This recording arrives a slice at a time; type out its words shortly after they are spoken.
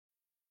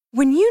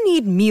When you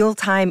need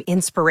mealtime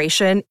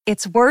inspiration,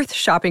 it's worth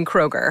shopping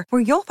Kroger,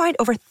 where you'll find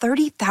over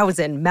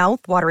 30,000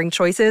 mouth-watering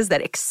choices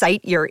that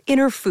excite your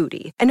inner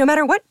foodie. And no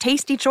matter what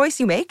tasty choice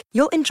you make,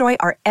 you'll enjoy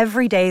our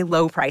everyday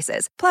low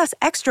prices, plus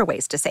extra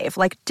ways to save,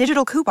 like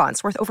digital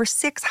coupons worth over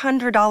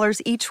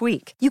 $600 each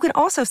week. You can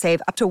also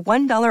save up to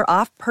 $1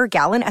 off per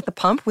gallon at the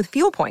pump with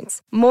fuel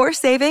points. More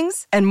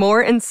savings and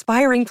more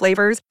inspiring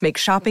flavors make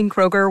shopping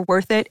Kroger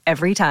worth it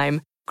every time.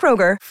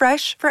 Kroger,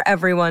 fresh for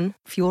everyone.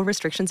 Fuel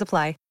restrictions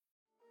apply.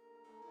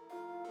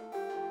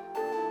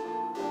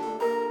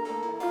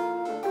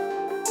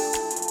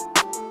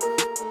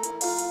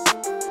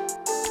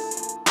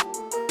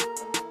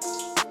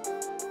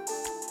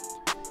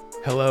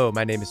 Hello,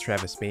 my name is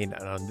Travis Bean,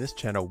 and on this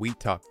channel, we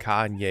talk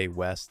Kanye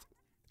West.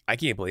 I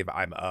can't believe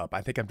I'm up.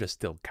 I think I'm just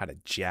still kind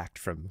of jacked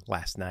from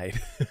last night.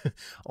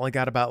 Only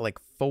got about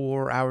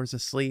 4 hours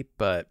of sleep,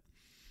 but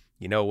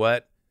you know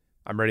what?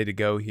 I'm ready to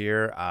go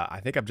here. I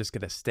think I'm just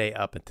going to stay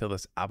up until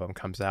this album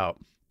comes out,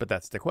 but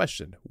that's the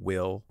question.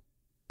 Will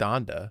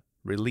Donda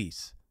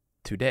release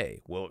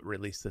today? Will it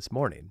release this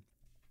morning?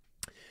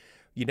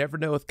 You never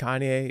know with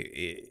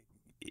Kanye.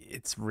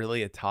 It's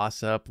really a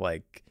toss-up.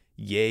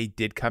 Ye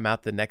did come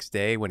out the next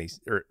day when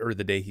or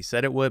the day he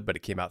said it would, but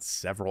it came out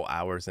several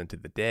hours into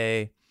the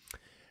day.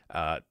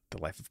 The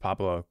Life of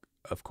Pablo,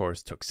 of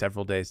course, took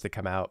several days to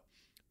come out,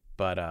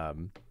 but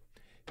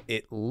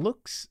it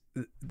looks,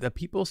 the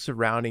people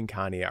surrounding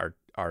Kanye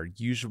are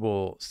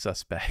usual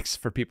suspects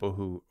for people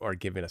who are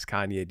giving us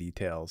Kanye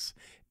details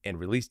and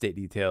release date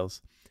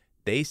details.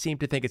 They seem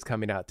to think it's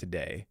coming out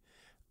today.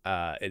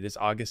 It is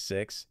August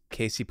 6th.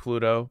 Casey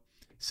Pluto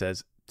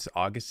says it's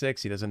August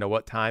 6th. He doesn't know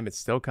what time. It's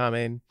still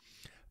coming.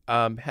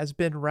 Has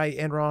been right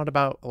and wrong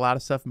about a lot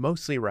of stuff,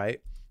 mostly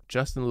right.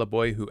 Justin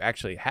LaBoy, who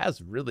actually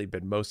has really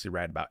been mostly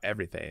right about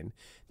everything.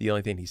 The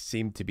only thing he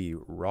seemed to be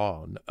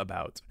wrong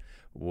about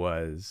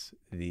was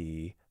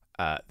the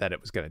that it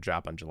was going to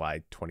drop on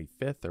July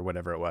 25th or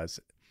whatever it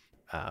was.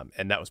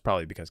 And that was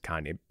probably because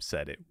Kanye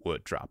said it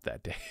would drop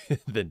that day,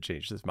 then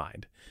changed his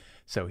mind.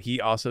 So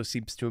he also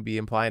seems to be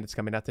implying it's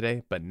coming out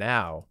today. But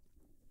now,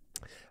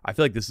 I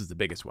feel like this is the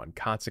biggest one.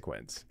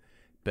 Consequence.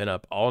 Been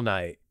up all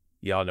night.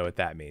 Y'all know what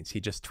that means. He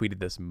just tweeted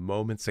this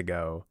moments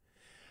ago.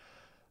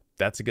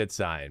 That's a good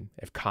sign.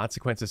 If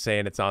Consequence is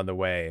saying it's on the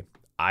way,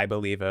 I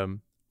believe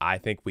him. I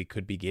think we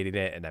could be getting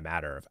it in a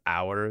matter of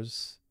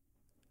hours,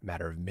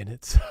 matter of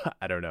minutes.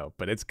 I don't know,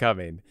 but it's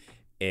coming.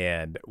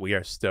 And we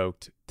are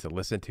stoked to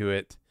listen to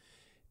it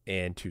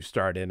and to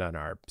start in on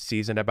our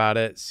season about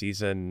it.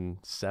 Season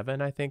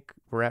 7, I think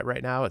we're at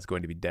right now. It's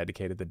going to be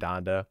dedicated to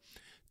Donda.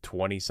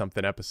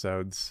 20-something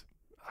episodes.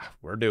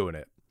 We're doing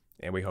it.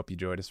 And we hope you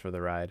joined us for the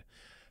ride.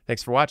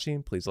 Thanks for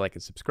watching. Please like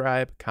and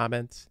subscribe,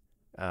 comment,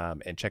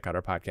 and check out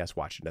our podcast,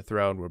 Watching the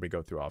Throne, where we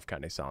go through all of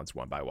Kanye's songs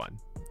one by one.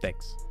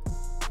 Thanks.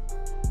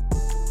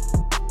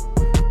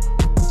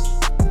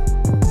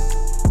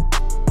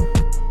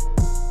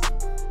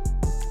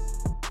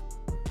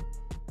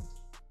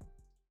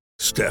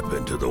 Step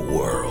into the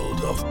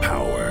world of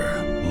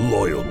power,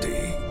 loyalty,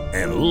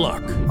 and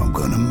luck. I'm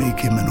gonna make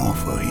him an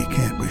offer he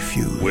can't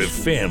refuse. With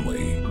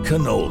family,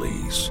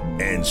 cannolis,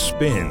 and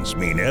spins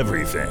mean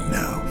everything.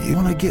 Now, you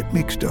wanna get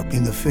mixed up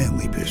in the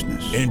family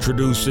business.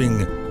 Introducing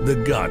The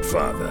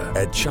Godfather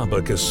at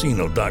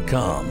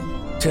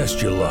ChumbaCasino.com.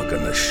 Test your luck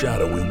in the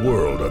shadowy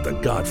world of The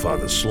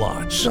Godfather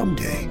slot.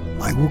 Someday,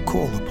 I will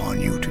call upon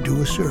you to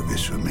do a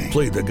service for me.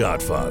 Play The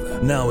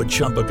Godfather now at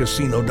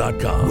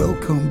ChumbaCasino.com.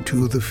 Welcome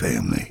to the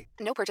family.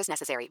 No purchase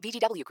necessary.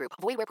 VGW Group.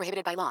 Void where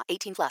prohibited by law.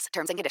 18+.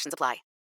 Terms and conditions apply.